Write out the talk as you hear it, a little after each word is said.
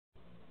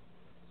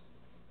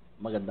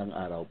Magandang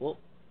araw po.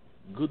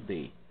 Good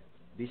day.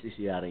 This is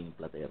Yaring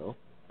Platero,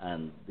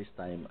 and this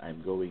time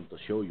I'm going to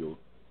show you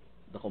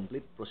the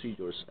complete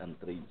procedures and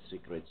trade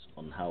secrets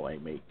on how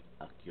I make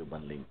a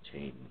Cuban link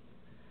chain.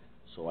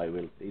 So I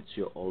will teach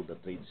you all the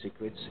trade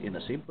secrets in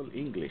a simple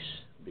English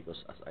because,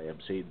 as I have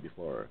said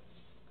before,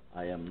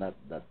 I am not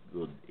that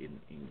good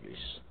in English.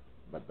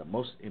 But the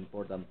most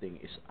important thing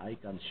is I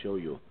can show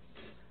you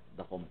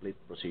the complete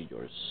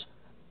procedures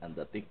and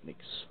the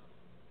techniques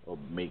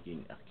of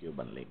making a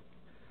Cuban link.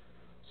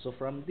 So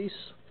from this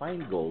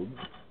fine gold,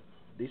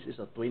 this is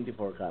a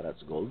 24 carats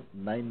gold,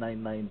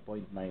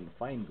 999.9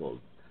 fine gold.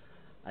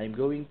 I'm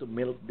going to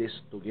melt this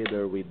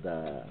together with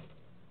the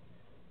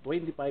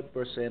 25%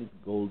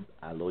 gold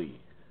alloy.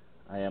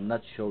 I am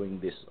not showing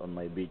this on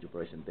my video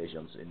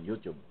presentations in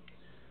YouTube.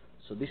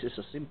 So this is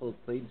a simple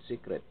trade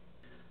secret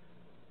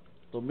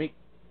to make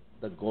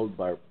the gold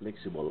bar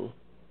flexible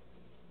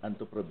and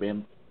to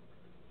prevent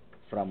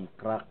from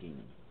cracking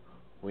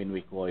when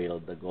we coil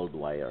the gold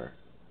wire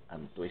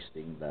and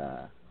twisting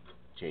the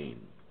chain.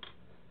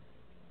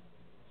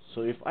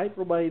 So if I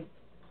provide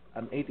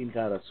an 18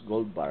 carats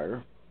gold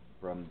bar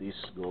from this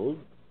gold,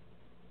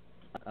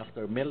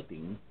 after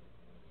melting,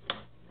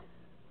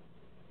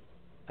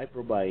 I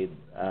provide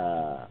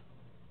a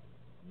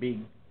big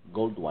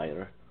gold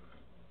wire,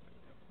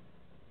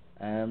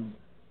 and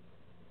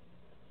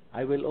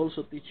I will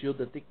also teach you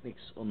the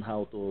techniques on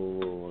how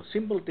to,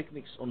 simple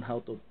techniques on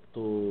how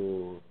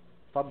to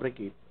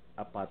fabricate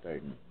a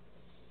pattern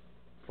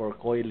for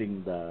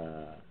coiling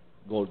the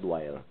gold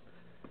wire,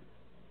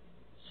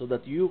 so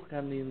that you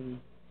can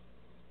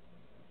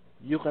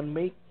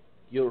make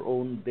your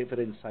own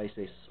different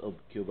sizes of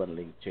Cuban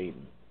link chain.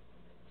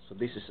 So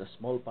this is a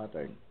small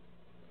pattern.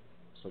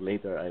 So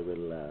later I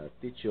will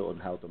teach you on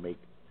how to make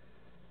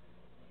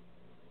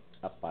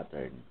a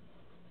pattern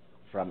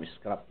from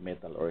scrap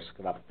metal or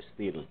scrap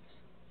steel,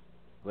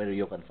 where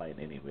you can find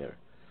anywhere.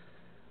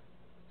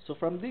 So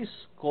from this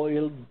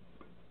coiled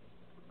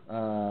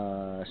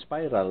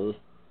spiral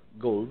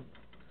gold,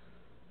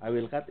 I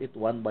will cut it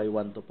one by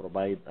one to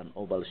provide an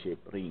oval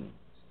shaped ring,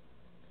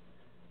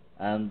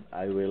 and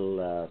I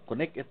will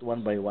connect it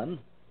one by one,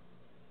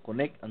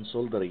 connect and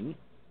soldering.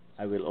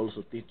 I will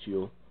also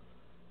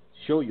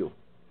show you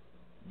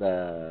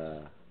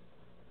the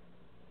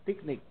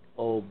technique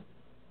of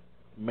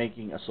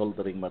making a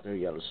soldering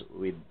materials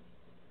with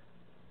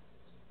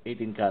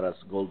 18 carats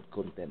gold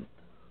content.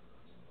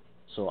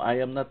 So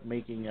I am not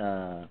making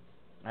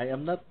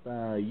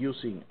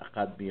using a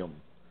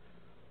cadmium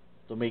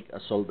to make a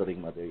soldering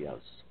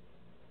materials.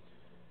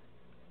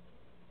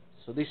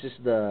 So this is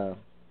the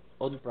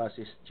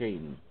on-process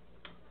chain.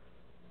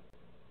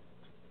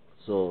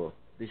 So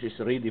this is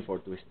ready for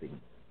twisting,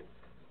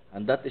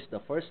 and that is the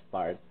first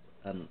part,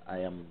 and I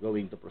am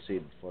going to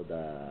proceed for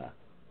the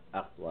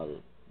actual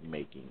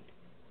making.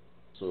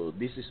 So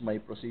this is my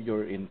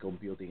procedure in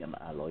computing an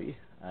alloy,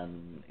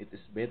 and it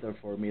is better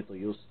for me to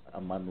use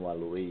a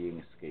manual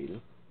weighing scale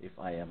if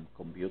I am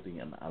computing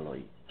an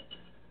alloy.